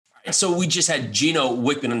So we just had Gino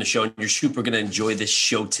Wickman on the show, and you're super going to enjoy this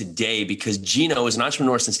show today because Gino is an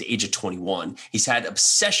entrepreneur since the age of 21. He's had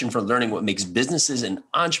obsession for learning what makes businesses and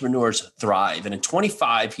entrepreneurs thrive. And at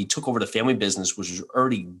 25, he took over the family business, which was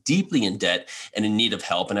already deeply in debt and in need of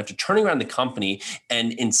help. And after turning around the company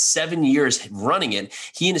and in 7 years running it,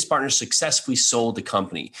 he and his partners successfully sold the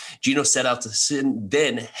company. Gino set out to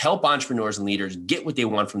then help entrepreneurs and leaders get what they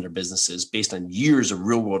want from their businesses based on years of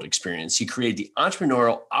real world experience. He created the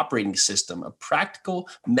Entrepreneurial Operating System, a practical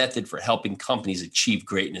method for helping companies achieve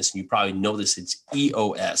greatness. And you probably know this, it's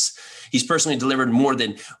EOS. He's personally delivered more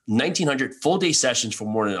than 1,900 full-day sessions for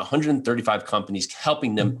more than 135 companies,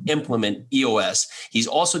 helping them implement EOS. He's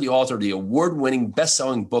also the author of the award-winning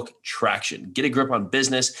best-selling book, Traction, Get a Grip on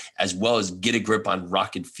Business, as well as Get a Grip on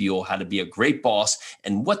Rocket Fuel, How to Be a Great Boss,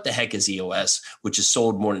 and What the Heck is EOS, which has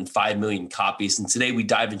sold more than 5 million copies. And today we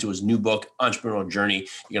dive into his new book, Entrepreneurial Journey.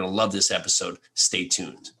 You're going to love this episode. Stay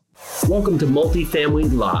tuned. Welcome to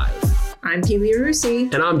Multifamily Live. I'm Keely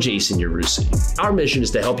Yarusi. And I'm Jason Yarusi. Our mission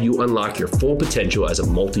is to help you unlock your full potential as a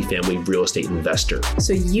multifamily real estate investor.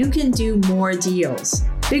 So you can do more deals,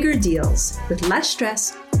 bigger deals, with less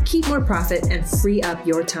stress, keep more profit, and free up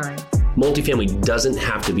your time. Multifamily doesn't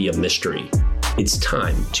have to be a mystery. It's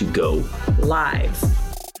time to go live.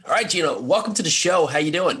 All right, Gino, welcome to the show. How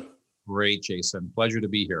you doing? Great, Jason. Pleasure to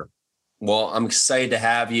be here. Well, I'm excited to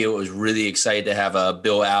have you. I was really excited to have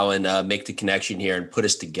Bill Allen make the connection here and put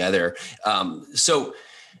us together. So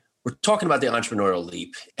we're talking about the entrepreneurial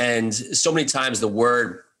leap. And so many times the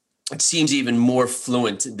word, it seems even more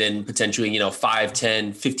fluent than potentially, 5,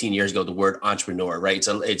 10, 15 years ago, the word entrepreneur, right?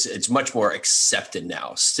 So it's much more accepted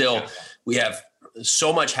now. Still, we have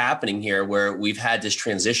so much happening here where we've had this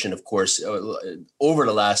transition, of course, over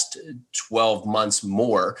the last 12 months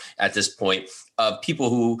more at this point, of people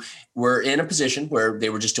who were in a position where they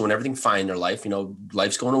were just doing everything fine in their life,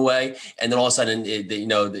 life's going away. And then all of a sudden,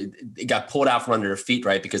 it got pulled out from under their feet,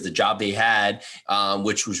 right? Because the job they had,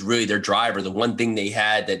 which was really their driver, the one thing they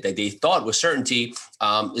had that they thought was certainty,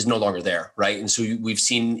 is no longer there, right? And so we've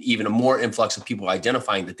seen even a more influx of people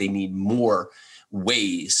identifying that they need more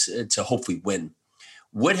ways to hopefully win.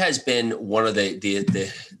 What has been one of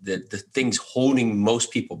the things holding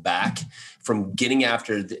most people back from getting out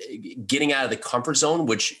of the comfort zone,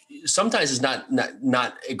 which sometimes is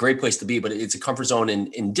not a great place to be, but it's a comfort zone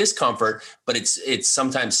in discomfort, but it's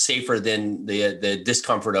sometimes safer than the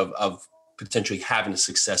discomfort of potentially having the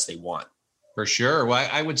success they want? For sure. Well,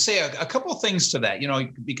 I would say a couple of things to that,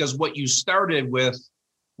 because what you started with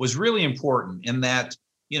was really important in that,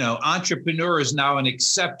 entrepreneur is now an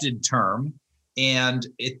accepted term. And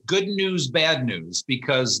it's good news, bad news,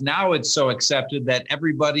 because now it's so accepted that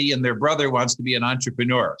everybody and their brother wants to be an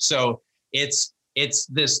entrepreneur. So it's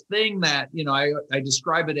this thing that, I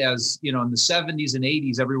describe it as, in the 70s and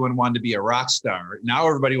 80s, everyone wanted to be a rock star. Now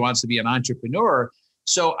everybody wants to be an entrepreneur.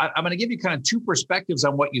 So I'm going to give you kind of two perspectives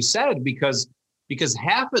on what you said, because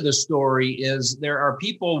half of the story is there are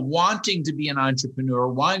people wanting to be an entrepreneur,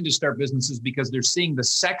 wanting to start businesses because they're seeing the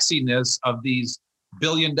sexiness of these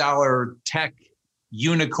billion-dollar tech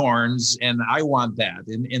unicorns, and I want that.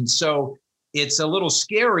 And so it's a little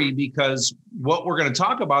scary because what we're going to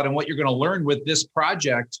talk about and what you're going to learn with this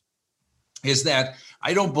project is that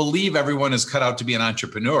I don't believe everyone is cut out to be an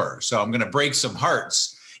entrepreneur. So I'm going to break some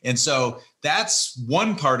hearts. And so that's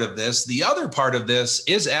one part of this. The other part of this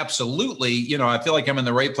is absolutely, I feel like I'm in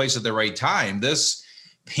the right place at the right time. This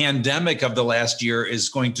pandemic of the last year is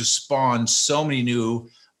going to spawn so many new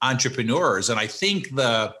entrepreneurs. And I think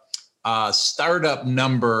the startup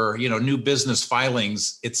number, new business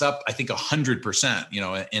filings, it's up, I think 100%,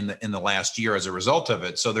 in the last year as a result of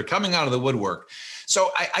it. So they're coming out of the woodwork. So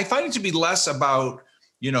I find it to be less about,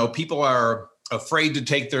 people are afraid to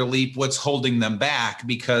take their leap, what's holding them back,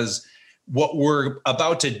 because what we're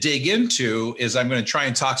about to dig into is I'm going to try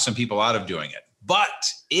and talk some people out of doing it.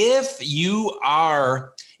 But if you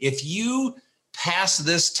pass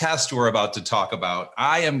this test we're about to talk about,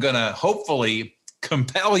 I am going to hopefully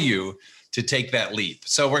compel you to take that leap.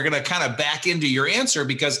 So we're going to kind of back into your answer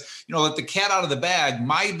because, let the cat out of the bag.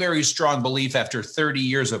 My very strong belief after 30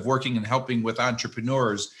 years of working and helping with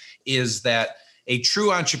entrepreneurs is that a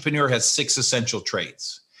true entrepreneur has 6 essential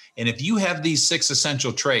traits. And if you have these 6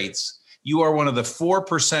 essential traits, you are one of the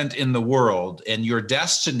 4% in the world, and your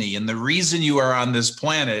destiny and the reason you are on this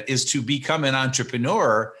planet is to become an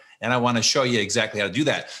entrepreneur. And I want to show you exactly how to do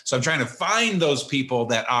that. So I'm trying to find those people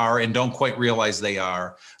that are and don't quite realize they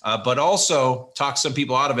are, but also talk some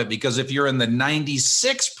people out of it. Because if you're in the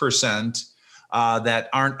 96% that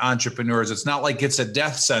aren't entrepreneurs, it's not like it's a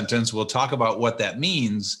death sentence. We'll talk about what that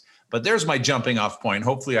means. But there's my jumping off point.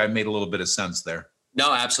 Hopefully I made a little bit of sense there.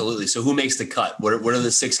 No, absolutely. So who makes the cut? What are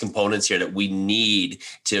the 6 components here that we need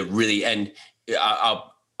to really, and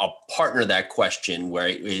I'll partner that question where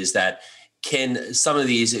it is that can some of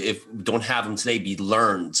these, if we don't have them today, be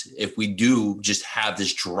learned if we do just have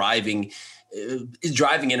this driving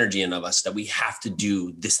energy in of us that we have to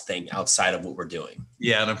do this thing outside of what we're doing?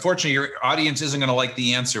 Yeah. And unfortunately, your audience isn't going to like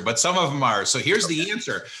the answer, but some of them are. So here's the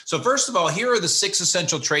answer. So first of all, here are the 6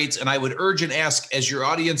 essential traits. And I would urge and ask, as your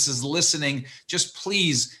audience is listening, just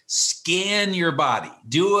please scan your body.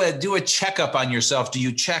 Do a checkup on yourself. Do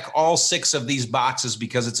you check all 6 of these boxes?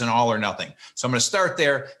 Because it's an all or nothing. So I'm going to start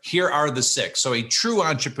there. Here are the 6. So a true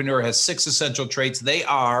entrepreneur has 6 essential traits. They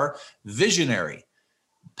are visionary,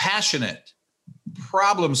 passionate,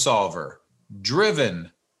 problem solver,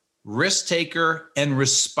 driven, risk taker, and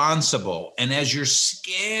responsible. And as you're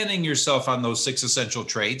scanning yourself on those 6 essential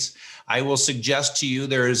traits, I will suggest to you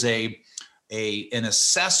there is an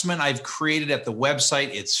assessment I've created at the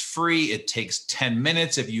website. It's free. It takes 10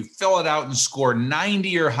 minutes. If you fill it out and score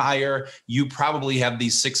 90 or higher, you probably have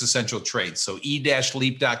these 6 essential traits. So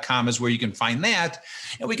e-leap.com is where you can find that.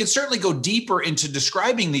 And we can certainly go deeper into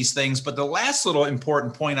describing these things. But the last little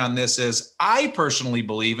important point on this is I personally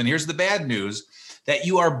believe, and here's the bad news, that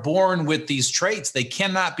you are born with these traits. They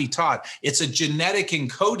cannot be taught. It's a genetic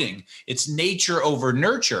encoding. It's nature over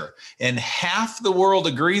nurture. And half the world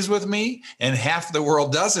agrees with me and half the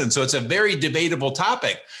world doesn't. So it's a very debatable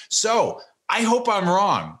topic. So I hope I'm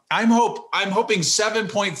wrong. I'm hoping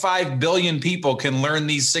 7.5 billion people can learn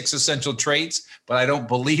these 6 essential traits, but I don't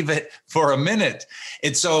believe it for a minute.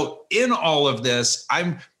 And so in all of this,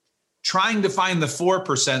 I'm trying to find the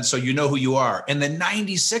 4% so you know who you are. And the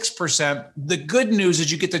 96%, the good news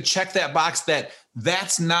is you get to check that box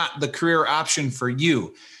that's not the career option for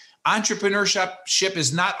you. Entrepreneurship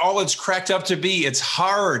is not all it's cracked up to be. It's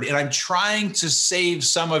hard. And I'm trying to save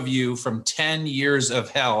some of you from 10 years of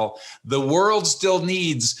hell. The world still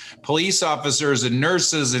needs police officers and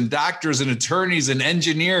nurses and doctors and attorneys and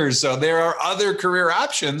engineers. So there are other career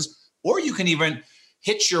options, or you can even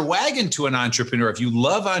hitch your wagon to an entrepreneur. If you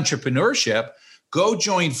love entrepreneurship, go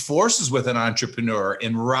join forces with an entrepreneur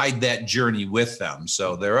and ride that journey with them.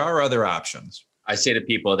 So there are other options. I say to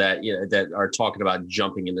people that that are talking about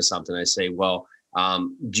jumping into something, I say, well,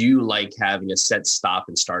 do you like having a set stop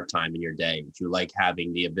and start time in your day? Do you like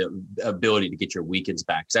having the ability to get your weekends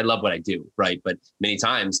back? Because I love what I do, right? But many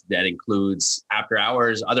times that includes after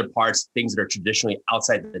hours, other parts, things that are traditionally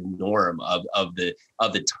outside the norm of the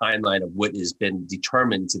timeline of what has been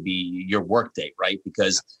determined to be your workday, right?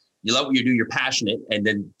 Because you love what you do, you're passionate, and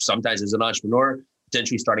then sometimes as an entrepreneur,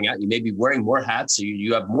 potentially starting out, you may be wearing more hats, so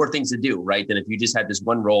you have more things to do, right? Than if you just had this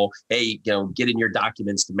one role. Hey, get in your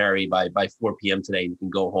documents to Mary by 4 p.m. today, and you can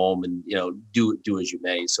go home and do as you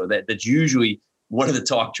may. So that's usually one of the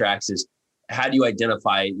talk tracks is how do you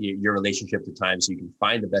identify your relationship to time so you can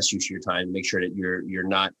find the best use of your time, make sure that you're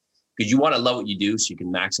not, because you want to love what you do so you can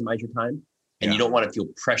maximize your time. And you don't want to feel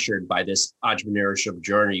pressured by this entrepreneurship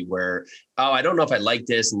journey where, oh, I don't know if I like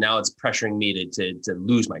this, and now it's pressuring me to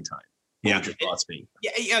lose my time. What would your thoughts be?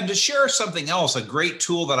 Yeah. And to share something else, a great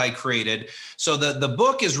tool that I created. So the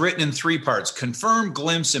book is written in 3 parts: confirm,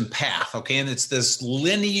 glimpse, and path. Okay. And it's this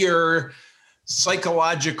linear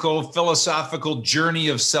psychological, philosophical journey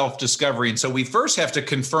of self-discovery. And so we first have to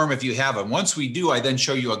confirm if you have them. Once we do, I then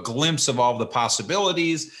show you a glimpse of all the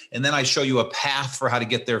possibilities. And then I show you a path for how to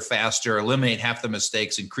get there faster, eliminate half the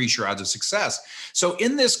mistakes, increase your odds of success. So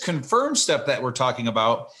in this confirm step that we're talking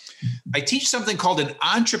about, I teach something called an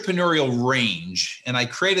entrepreneurial range. And I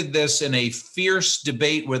created this in a fierce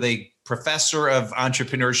debate with a professor of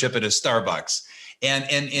entrepreneurship at a Starbucks. And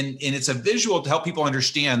it's a visual to help people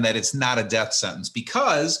understand that it's not a death sentence,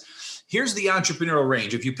 because here's the entrepreneurial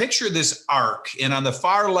range. If you picture this arc, and on the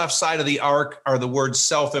far left side of the arc are the words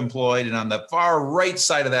self-employed, and on the far right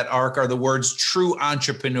side of that arc are the words true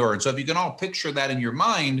entrepreneur. And so if you can all picture that in your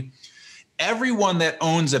mind, everyone that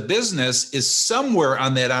owns a business is somewhere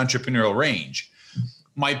on that entrepreneurial range.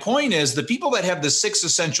 My point is the people that have the 6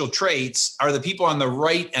 essential traits are the people on the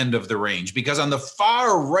right end of the range, because on the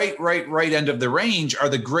far right end of the range are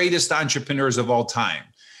the greatest entrepreneurs of all time.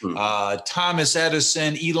 Thomas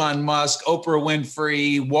Edison, Elon Musk, Oprah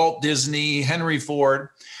Winfrey, Walt Disney, Henry Ford.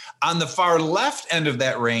 On the far left end of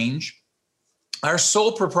that range are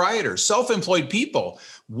sole proprietors, self-employed people,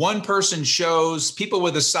 one-person shows, people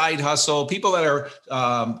with a side hustle, people that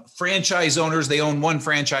are franchise owners, they own one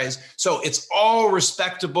franchise. So it's all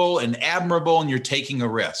respectable and admirable, and you're taking a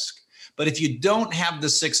risk. But if you don't have the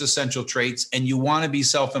 6 essential traits and you want to be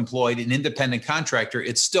self-employed, an independent contractor,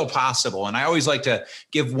 it's still possible. And I always like to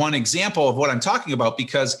give one example of what I'm talking about,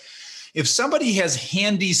 because if somebody has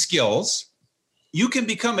handy skills You can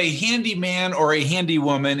become a handyman or a handy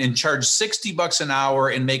woman and charge $60 an hour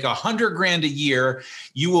and make $100,000 a year.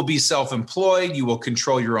 You will be self-employed. You will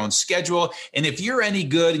control your own schedule. And if you're any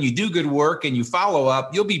good and you do good work and you follow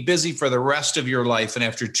up, you'll be busy for the rest of your life. And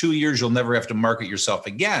after 2 years, you'll never have to market yourself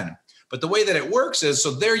again. But the way that it works is,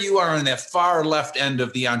 so there you are in that far left end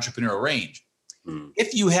of the entrepreneurial range.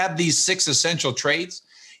 If you have these 6 essential traits,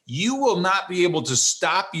 you will not be able to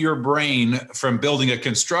stop your brain from building a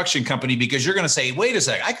construction company, because you're going to say, wait a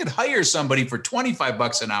sec, I could hire somebody for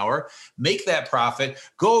 $25 an hour, make that profit,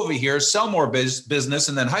 go over here, sell more business,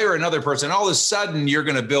 and then hire another person. All of a sudden, you're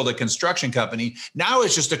going to build a construction company. Now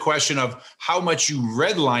it's just a question of how much you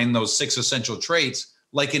redline those 6 essential traits,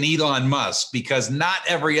 like an Elon Musk, because not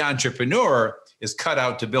every entrepreneur is cut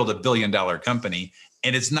out to build $1 billion company,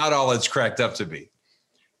 and it's not all it's cracked up to be.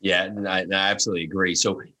 Yeah, I absolutely agree.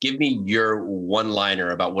 So give me your one-liner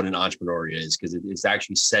about what an entrepreneur is, because it's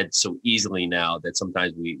actually said so easily now that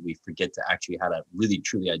sometimes we forget to actually how to really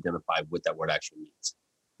truly identify what that word actually means.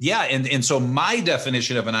 Yeah, and so my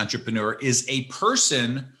definition of an entrepreneur is a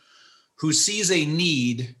person who sees a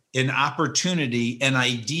need, an opportunity, an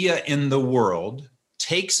idea in the world,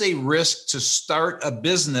 takes a risk to start a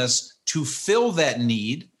business to fill that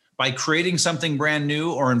need by creating something brand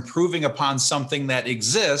new or improving upon something that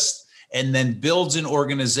exists, and then builds an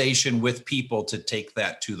organization with people to take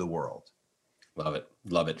that to the world. Love it.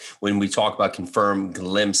 Love it. When we talk about Confirm,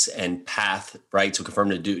 Glimpse, and Path, right? So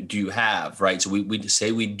Confirm, do you have, right? So we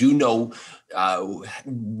say we do know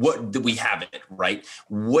what we have it, right?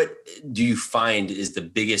 What do you find is the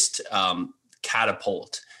biggest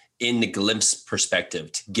catapult in the Glimpse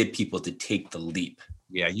perspective to get people to take the leap?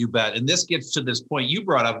 Yeah, you bet. And this gets to this point you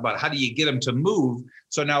brought up about how do you get them to move.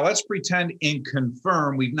 So now let's pretend in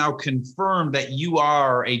Confirm, we've now confirmed that you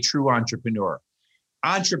are a true entrepreneur.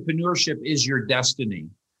 Entrepreneurship is your destiny.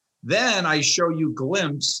 Then I show you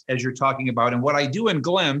Glimpse, as you're talking about. And what I do in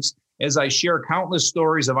Glimpse is I share countless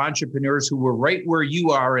stories of entrepreneurs who were right where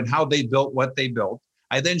you are and how they built what they built.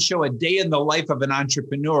 I then show a day in the life of an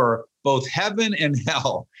entrepreneur, both heaven and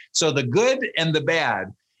hell. So the good and the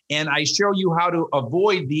bad. And I show you how to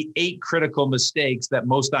avoid the 8 critical mistakes that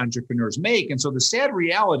most entrepreneurs make. And so the sad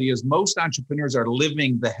reality is most entrepreneurs are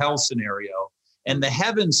living the hell scenario, and the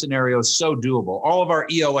heaven scenario is so doable. All of our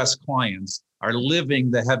EOS clients are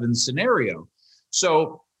living the heaven scenario.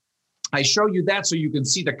 So I show you that so you can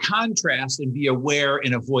see the contrast and be aware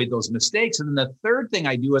and avoid those mistakes. And then the third thing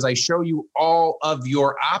I do is I show you all of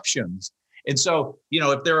your options. And so,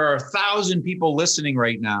 if there are 1,000 people listening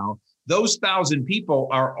right now, those 1,000 people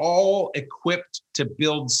are all equipped to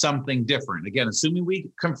build something different. Again, assuming we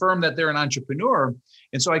confirm that they're an entrepreneur.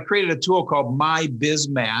 And so I created a tool called My Biz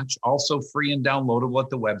Match, also free and downloadable at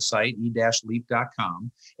the website,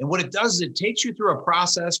 e-leap.com. And what it does is it takes you through a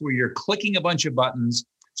process where you're clicking a bunch of buttons,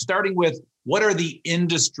 starting with what are the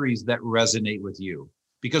industries that resonate with you?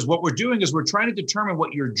 Because what we're doing is we're trying to determine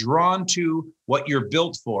what you're drawn to, what you're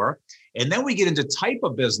built for. And then we get into type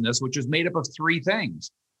of business, which is made up of 3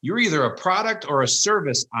 things. You're either a product or a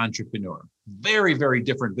service entrepreneur. Very, very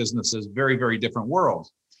different businesses, very, very different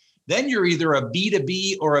worlds. Then you're either a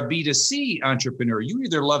B2B or a B2C entrepreneur. You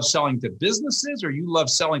either love selling to businesses or you love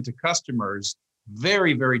selling to customers.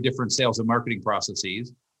 Very, very different sales and marketing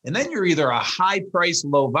processes. And then you're either a high price,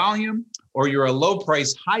 low volume, or you're a low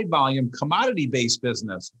price, high volume, commodity-based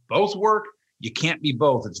business. Both work. You can't be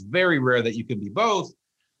both. It's very rare that you can be both.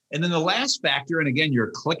 And then the last factor, and again,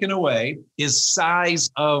 you're clicking away, is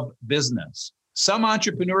size of business. Some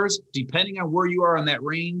entrepreneurs, depending on where you are on that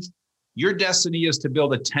range, your destiny is to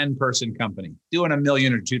build a 10-person company, doing $1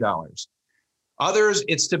 million or $2 million. Others,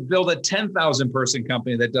 it's to build a 10,000 person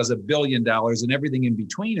company that does $1 billion and everything in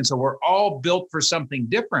between. And so we're all built for something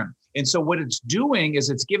different. And so what it's doing is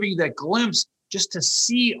it's giving you that glimpse just to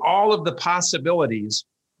see all of the possibilities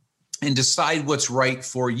and decide what's right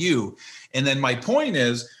for you. And then my point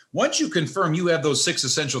is, once you confirm you have those 6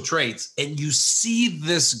 essential traits and you see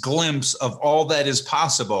this glimpse of all that is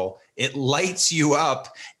possible, it lights you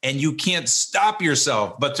up and you can't stop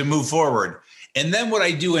yourself but to move forward. And then what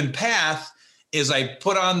I do in Path is I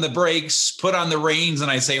put on the brakes, put on the reins,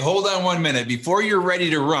 and I say, hold on 1 minute. Before you're ready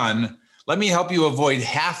to run, let me help you avoid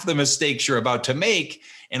half the mistakes you're about to make.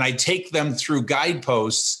 And I take them through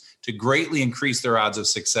guideposts to greatly increase their odds of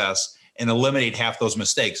success and eliminate half those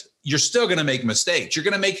mistakes. You're still going to make mistakes. You're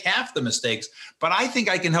going to make half the mistakes, but I think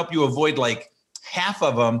I can help you avoid like half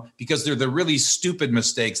of them because they're the really stupid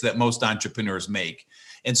mistakes that most entrepreneurs make.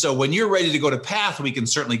 And so when you're ready to go to Path, we can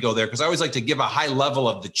certainly go there because I always like to give a high level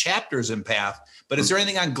of the chapters in Path. But is there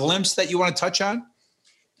anything on Glimpse that you want to touch on?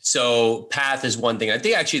 So path is one thing. I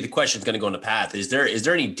think actually the question is going to go into path. Is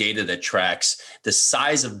there any data that tracks the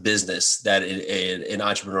size of business that an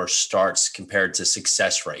entrepreneur starts compared to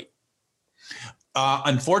success rate?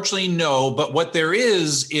 Unfortunately, no. But what there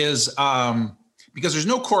is because there's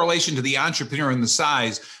no correlation to the entrepreneur and the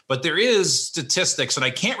size, but there is statistics, and I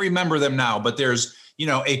can't remember them now, but there's,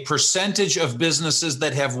 a percentage of businesses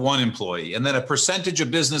that have 1 employee, and then a percentage of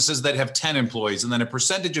businesses that have 10 employees, and then a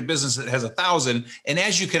percentage of business that has 1,000. And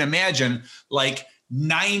as you can imagine, like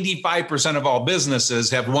 95% of all businesses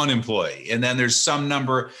have 1 employee. And then there's some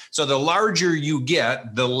number. So the larger you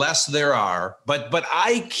get, the less there are. But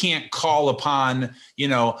I can't call upon,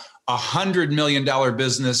 $100 million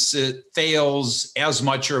business fails as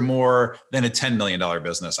much or more than a $10 million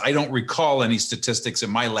business. I don't recall any statistics in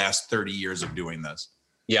my last 30 years of doing this.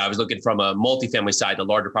 Yeah, I was looking from a multifamily side. The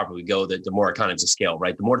larger property we go, the more economies of scale,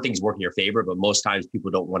 right? The more things work in your favor, but most times people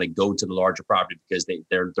don't want to go to the larger property because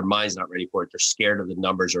their mind's not ready for it. They're scared of the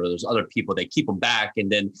numbers, or there's other people, they keep them back, and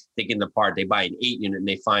then they get in the part. They buy an 8-unit and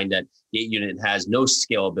they find that the 8-unit has no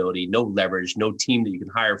scalability, no leverage, no team that you can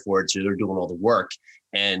hire for it. So they're doing all the work.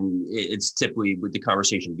 And it's typically with the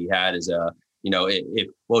conversation to be had is should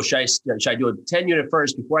I do a 10-unit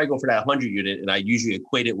first before I go for that 100-unit? And I usually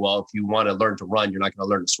equate it, well, if you want to learn to run, you're not going to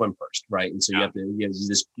learn to swim first, right? And so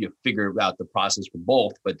you figure out the process for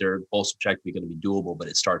both, but they're both subjectively going to be doable, but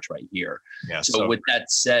it starts right here. Yeah, so with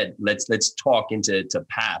that said, let's talk into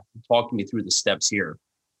path. Talk me through the steps here.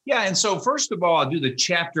 Yeah, and so first of all, I'll do the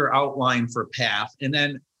chapter outline for path. And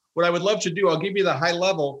then what I would love to do, I'll give you the high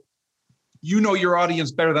level. You know your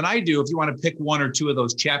audience better than I do if you want to pick 1 or 2 of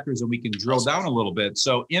those chapters, and we can drill down a little bit.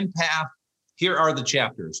 So in path, here are the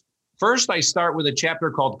chapters. First, I start with a chapter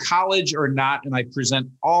called College or Not, and I present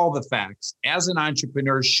all the facts. As an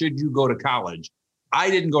entrepreneur, should you go to college? I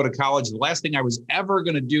didn't go to college. The last thing I was ever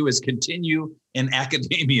going to do is continue in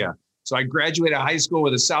academia. So I graduated high school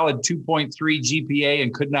with a solid 2.3 GPA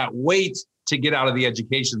and could not wait to get out of the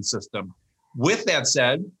education system. With that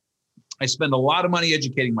said, I spend a lot of money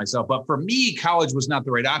educating myself, but for me, college was not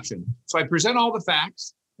the right option. So I present all the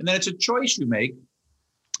facts, and then it's a choice you make.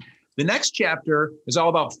 The next chapter is all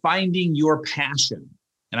about finding your passion.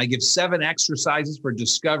 And I give 7 exercises for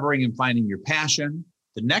discovering and finding your passion.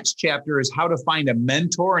 The next chapter is how to find a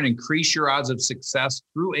mentor and increase your odds of success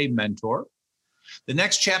through a mentor. The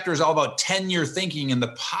next chapter is all about 10-year thinking and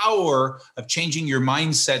the power of changing your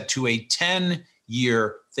mindset to a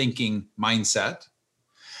 10-year thinking mindset.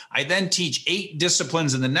 I then teach 8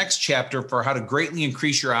 disciplines in the next chapter for how to greatly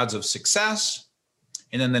increase your odds of success.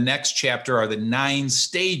 And then the next chapter are the 9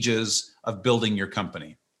 stages of building your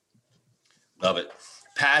company. Love it.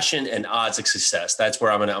 Passion and odds of success. That's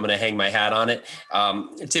where I'm gonna hang my hat on it.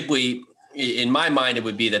 Typically, in my mind, it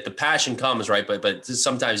would be that the passion comes, right? But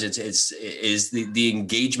sometimes it's the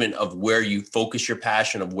engagement of where you focus your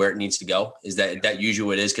passion of where it needs to go. Is that usually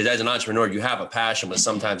what it is? Because as an entrepreneur, you have a passion, but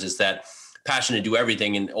sometimes it's that passion to do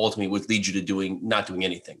everything, and ultimately would lead you to not doing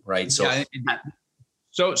anything, right?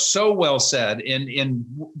 So, so well said. And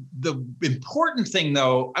the important thing,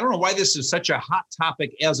 though, I don't know why this is such a hot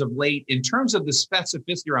topic as of late in terms of the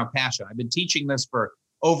specificity around passion. I've been teaching this for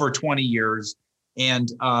over 20 years,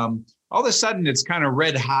 and all of a sudden it's kind of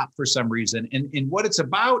red hot for some reason. And what it's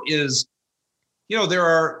about is, there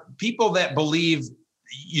are people that believe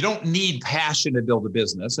you don't need passion to build a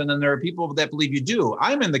business. And then there are people that believe you do.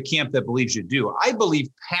 I'm in the camp that believes you do. I believe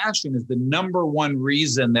passion is the number one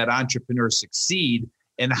reason that entrepreneurs succeed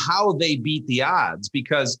and how they beat the odds.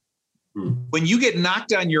 Because when you get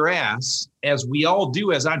knocked on your ass, as we all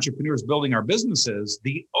do as entrepreneurs building our businesses,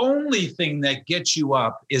 the only thing that gets you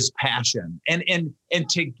up is passion. And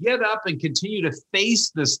to get up and continue to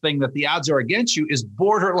face this thing that the odds are against you is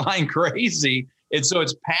borderline crazy. And so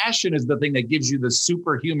it's passion is the thing that gives you the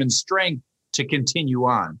superhuman strength to continue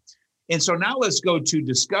on. And so now let's go to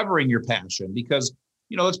discovering your passion, because,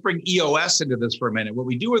 let's bring EOS into this for a minute. What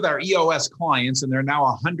we do with our EOS clients, and there are now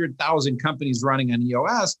 100,000 companies running on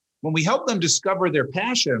EOS, when we help them discover their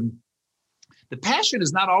passion, the passion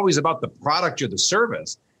is not always about the product or the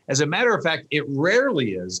service. As a matter of fact, it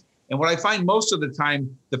rarely is. And what I find most of the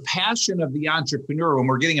time, the passion of the entrepreneur, when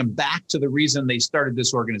we're getting them back to the reason they started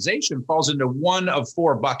this organization, falls into one of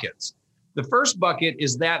 4 buckets. The first bucket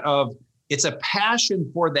is that of it's a passion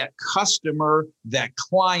for that customer, that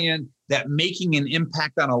client, that making an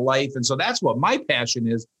impact on a life. And so that's what my passion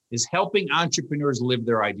is helping entrepreneurs live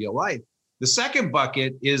their ideal life. The second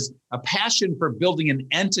bucket is a passion for building an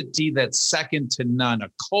entity that's second to none, a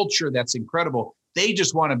culture that's incredible. They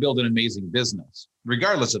just want to build an amazing business,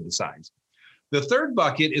 regardless of the size. The third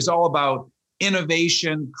bucket is all about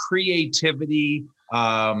innovation, creativity,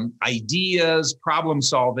 ideas, problem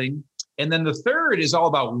solving. And then the third is all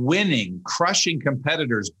about winning, crushing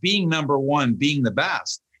competitors, being number one, being the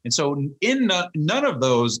best. And so in none of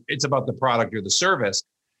those, it's about the product or the service.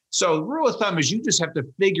 So the rule of thumb is you just have to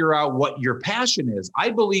figure out what your passion is. I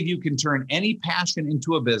believe you can turn any passion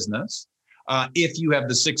into a business if you have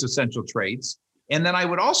the 6 essential traits. And then I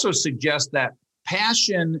would also suggest that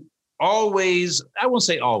passion always, I won't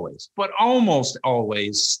say always, but almost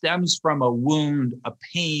always stems from a wound, a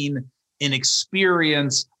pain, an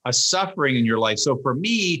experience, a suffering in your life. So for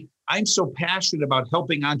me, I'm so passionate about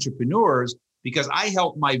helping entrepreneurs because I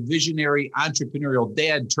helped my visionary entrepreneurial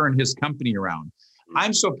dad turn his company around.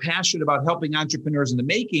 I'm so passionate about helping entrepreneurs in the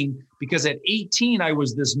making because at 18, I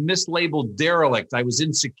was this mislabeled derelict. I was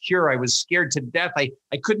insecure. I was scared to death. I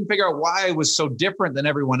couldn't figure out why I was so different than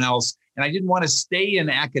everyone else. And I didn't want to stay in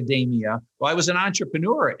academia. Well, I was an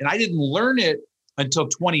entrepreneur and I didn't learn it until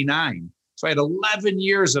 29. So I had 11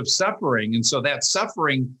 years of suffering. And so that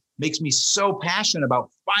suffering makes me so passionate about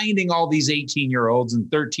finding all these 18-year-olds and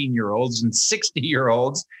 13-year-olds and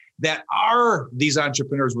 60-year-olds that are these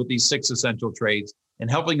entrepreneurs with these 6 essential traits and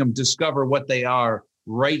helping them discover what they are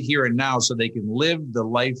right here and now so they can live the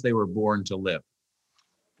life they were born to live.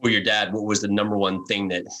 For your dad, what was the number one thing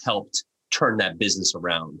that helped turn that business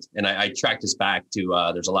around? And I tracked this back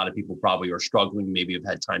to there's a lot of people probably are struggling, maybe have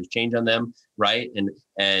had times change on them, right?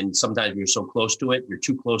 And sometimes when you're so close to it, you're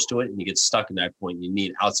too close to it and you get stuck in that point. You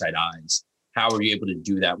need outside eyes. How were you able to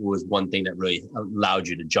do that? What was one thing that really allowed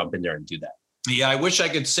you to jump in there and do that? Yeah, I wish I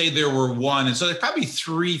could say there were one. And so there's probably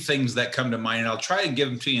 3 things that come to mind. And I'll try and give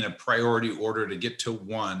them to you in a priority order to get to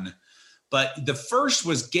one. But the first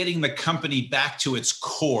was getting the company back to its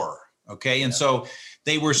core. Okay. And so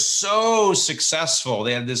they were so successful.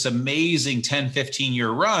 They had this amazing 10,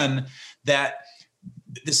 15-year run that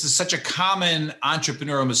this is such a common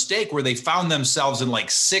entrepreneurial mistake where they found themselves in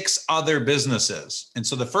like 6 other businesses. And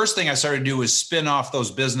so the first thing I started to do was spin off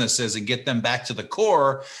those businesses and get them back to the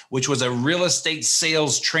core, which was a real estate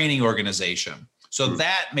sales training organization. So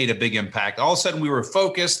that made a big impact. All of a sudden we were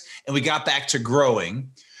focused and we got back to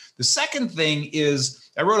growing. The second thing is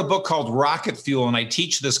I wrote a book called Rocket Fuel, and I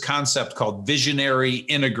teach this concept called visionary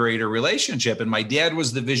integrator relationship. And my dad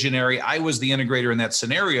was the visionary. I was the integrator in that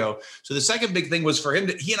scenario. So the second big thing was for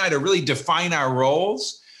him, he and I to really define our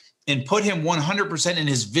roles and put him 100% in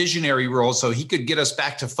his visionary role so he could get us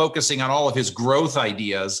back to focusing on all of his growth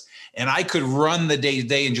ideas. And I could run the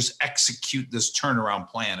day-to-day and just execute this turnaround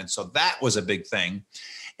plan. And so that was a big thing.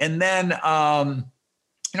 And then, I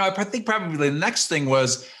think probably the next thing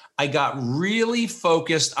was I got really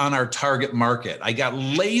focused on our target market. I got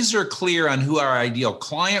laser clear on who our ideal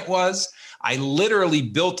client was. I literally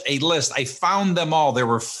built a list. I found them all. There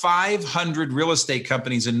were 500 real estate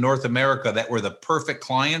companies in North America that were the perfect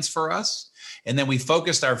clients for us. And then we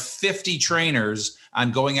focused our 50 trainers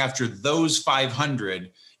on going after those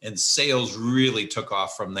 500, and sales really took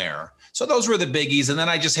off from there. So those were the biggies. And then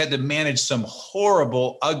I just had to manage some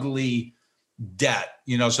horrible, ugly debt,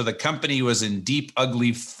 so the company was in deep,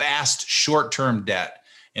 ugly, fast, short-term debt.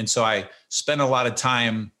 And so I spent a lot of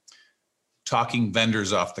time talking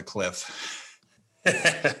vendors off the cliff.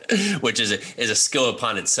 Which is a skill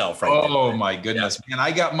upon itself, right? Oh my goodness. Yeah. Man,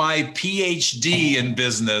 I got my PhD in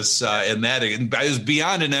business in that. And I was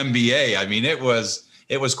beyond an MBA. I mean, it was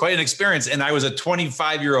quite an experience. And I was a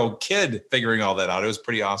 25-year-old kid figuring all that out. It was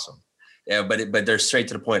pretty awesome. Yeah, but they're straight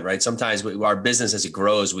to the point, right? Sometimes our business as it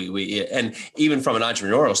grows, we and even from an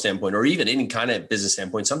entrepreneurial standpoint, or even any kind of business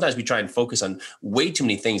standpoint, sometimes we try and focus on way too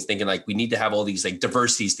many things, thinking like we need to have all these like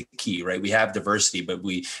diversity is the key, right? We have diversity, but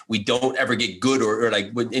we don't ever get good or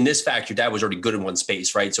like in this fact, your dad was already good in one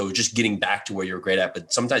space, right? So just getting back to where you're great at.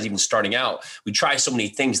 But sometimes even starting out, we try so many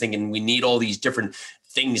things, thinking we need all these different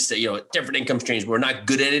things that, different income streams. We're not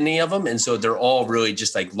good at any of them. And so they're all really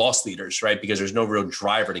just like loss leaders, right? Because there's no real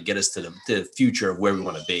driver to get us to the future of where we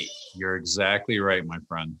want to be. You're exactly right, my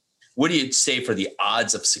friend. What do you say for the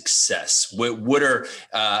odds of success? What are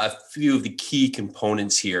a few of the key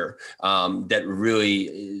components here that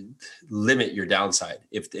really limit your downside,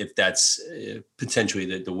 if that's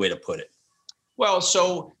potentially the way to put it? Well,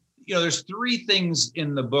 so there's 3 things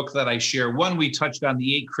in the book that I share. One, we touched on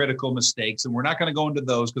the 8 critical mistakes, and we're not going to go into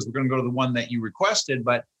those because we're going to go to the one that you requested,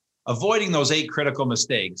 but avoiding those 8 critical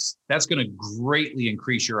mistakes, that's going to greatly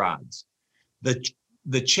increase your odds.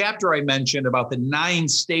 The chapter I mentioned about the 9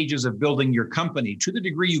 stages of building your company, to the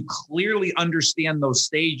degree you clearly understand those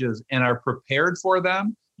stages and are prepared for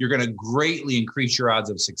them, you're going to greatly increase your odds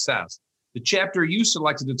of success. The chapter you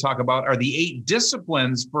selected to talk about are the 8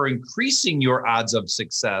 disciplines for increasing your odds of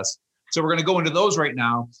success. So we're going to go into those right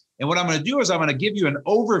now. And what I'm going to do is I'm going to give you an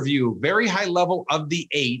overview, very high level of the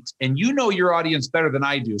 8. And you know your audience better than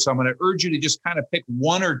I do. So I'm going to urge you to just kind of pick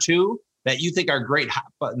 1 or 2 that you think are great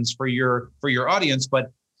hot buttons for your audience.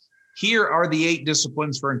 But here are the 8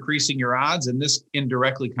 disciplines for increasing your odds. And this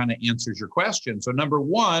indirectly kind of answers your question. So number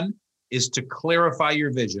 1 is to clarify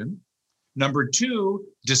your vision. Number 2,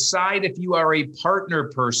 decide if you are a partner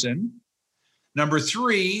person. Number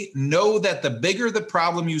 3, know that the bigger the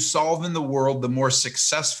problem you solve in the world, the more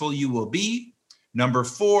successful you will be. Number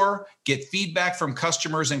 4, get feedback from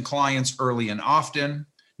customers and clients early and often.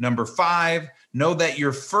 Number 5, know that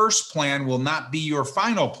your first plan will not be your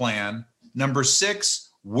final plan. Number 6,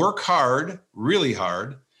 work hard, really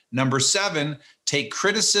hard. Number 7, take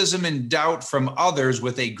criticism and doubt from others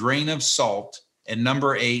with a grain of salt. And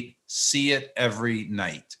number 8, see it every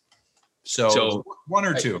night. So 1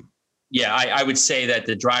 or 2. Yeah, I would say that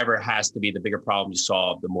the driver has to be the bigger problem you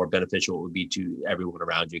solve, the more beneficial it would be to everyone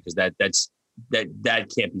around you, because that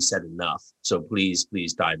can't be said enough. So please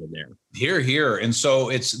dive in there. Here. And so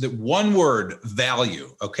it's the one word,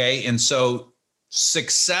 value. Okay. And so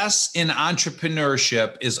success in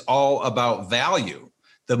entrepreneurship is all about value.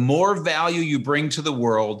 The more value you bring to the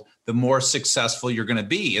world, the more successful you're going to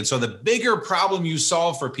be. And so the bigger problem you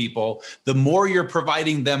solve for people, the more you're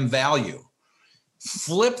providing them value.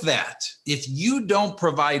 Flip that. If you don't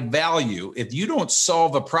provide value, if you don't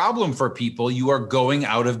solve a problem for people, you are going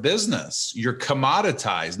out of business. You're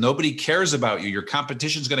commoditized. Nobody cares about you. Your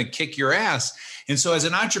competition is going to kick your ass. And so as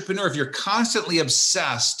an entrepreneur, if you're constantly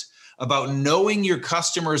obsessed about knowing your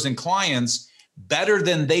customers and clients better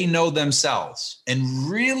than they know themselves and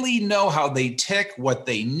really know how they tick, what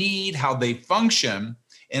they need, how they function,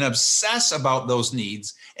 and obsess about those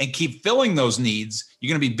needs and keep filling those needs, you're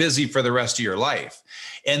going to be busy for the rest of your life.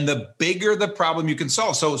 And the bigger the problem you can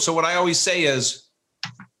solve. So what I always say is,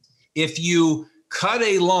 if you cut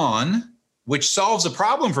a lawn, which solves a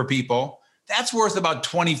problem for people, that's worth about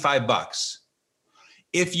 $25.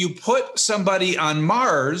 If you put somebody on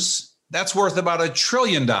Mars, that's worth about $1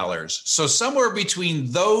 trillion. So somewhere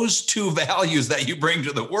between those 2 values that you bring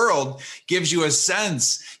to the world gives you a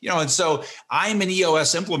sense, and so I'm an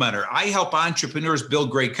EOS implementer. I help entrepreneurs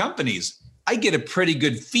build great companies. I get a pretty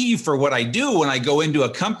good fee for what I do when I go into a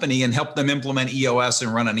company and help them implement EOS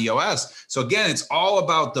and run on EOS. So again, it's all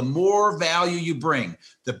about the more value you bring,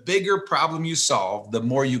 the bigger problem you solve, the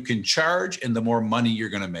more you can charge and the more money you're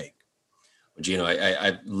going to make. Gino,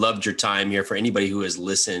 I loved your time here. For anybody who has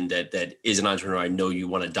listened that is an entrepreneur, I know you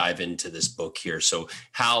want to dive into this book here. So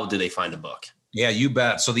how do they find the book? Yeah, you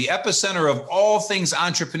bet. So the epicenter of all things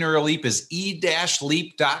Entrepreneurial Leap is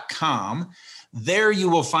e-leap.com. There you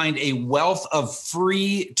will find a wealth of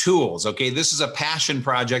free tools. Okay, this is a passion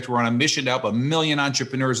project. We're on a mission to help 1 million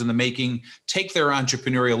entrepreneurs in the making take their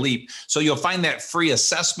entrepreneurial leap. So you'll find that free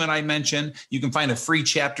assessment I mentioned. You can find a free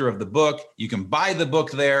chapter of the book. You can buy the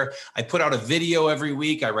book there. I put out a video every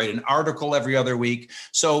week. I write an article every other week.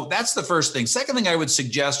 So that's the first thing. Second thing I would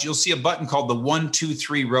suggest, you'll see a button called the 1, 2,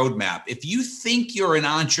 3 roadmap. If you think you're an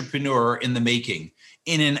entrepreneur in the making,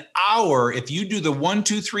 in an hour, if you do the 1,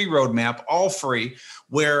 2, 3 roadmap, all free,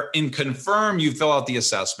 where in Confirm, you fill out the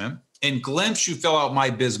assessment, in Glimpse, you fill out My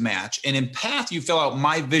Biz Match, and in Path, you fill out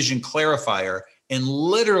My Vision Clarifier. In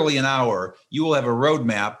literally an hour, you will have a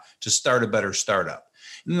roadmap to start a better startup.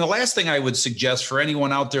 And the last thing I would suggest for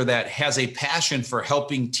anyone out there that has a passion for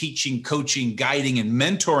helping, teaching, coaching, guiding, and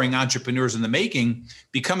mentoring entrepreneurs in the making,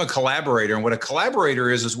 become a collaborator. And what a collaborator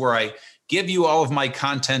is where I give you all of my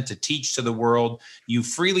content to teach to the world. You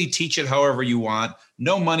freely teach it however you want.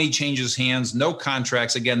 No money changes hands, no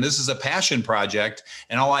contracts. Again, this is a passion project.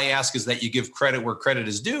 And all I ask is that you give credit where credit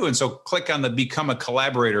is due. And so click on the Become a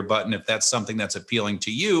Collaborator button if that's something that's appealing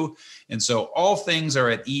to you. And so all things are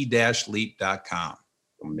at e-leap.com.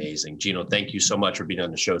 Amazing. Gino, thank you so much for being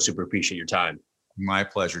on the show. Super appreciate your time. My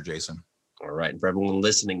pleasure, Jason. All right. And for everyone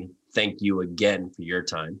listening, thank you again for your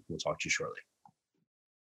time. We'll talk to you shortly.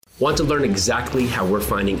 Want to learn exactly how we're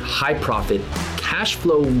finding high profit, cash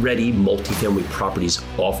flow ready multifamily properties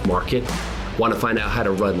off market? Want to find out how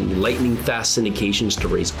to run lightning fast syndications to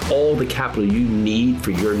raise all the capital you need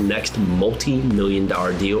for your next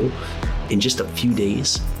multi-million-dollar deal in just a few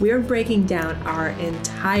days? We're breaking down our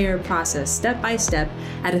entire process step by step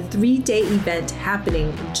at a 3-day event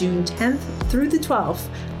happening June 10th through the 12th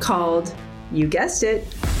called, you guessed it,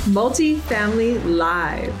 Multifamily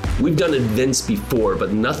Live. We've done events before,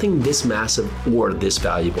 but nothing this massive or this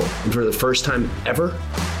valuable. And for the first time ever,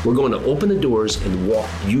 we're going to open the doors and walk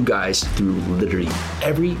you guys through literally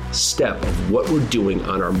every step of what we're doing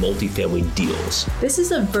on our multifamily deals. This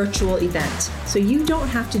is a virtual event, so you don't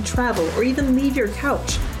have to travel or even leave your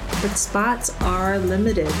couch. but spots are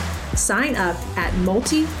limited. Sign up at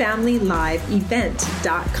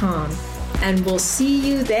multifamilyliveevent.com and we'll see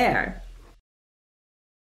you there.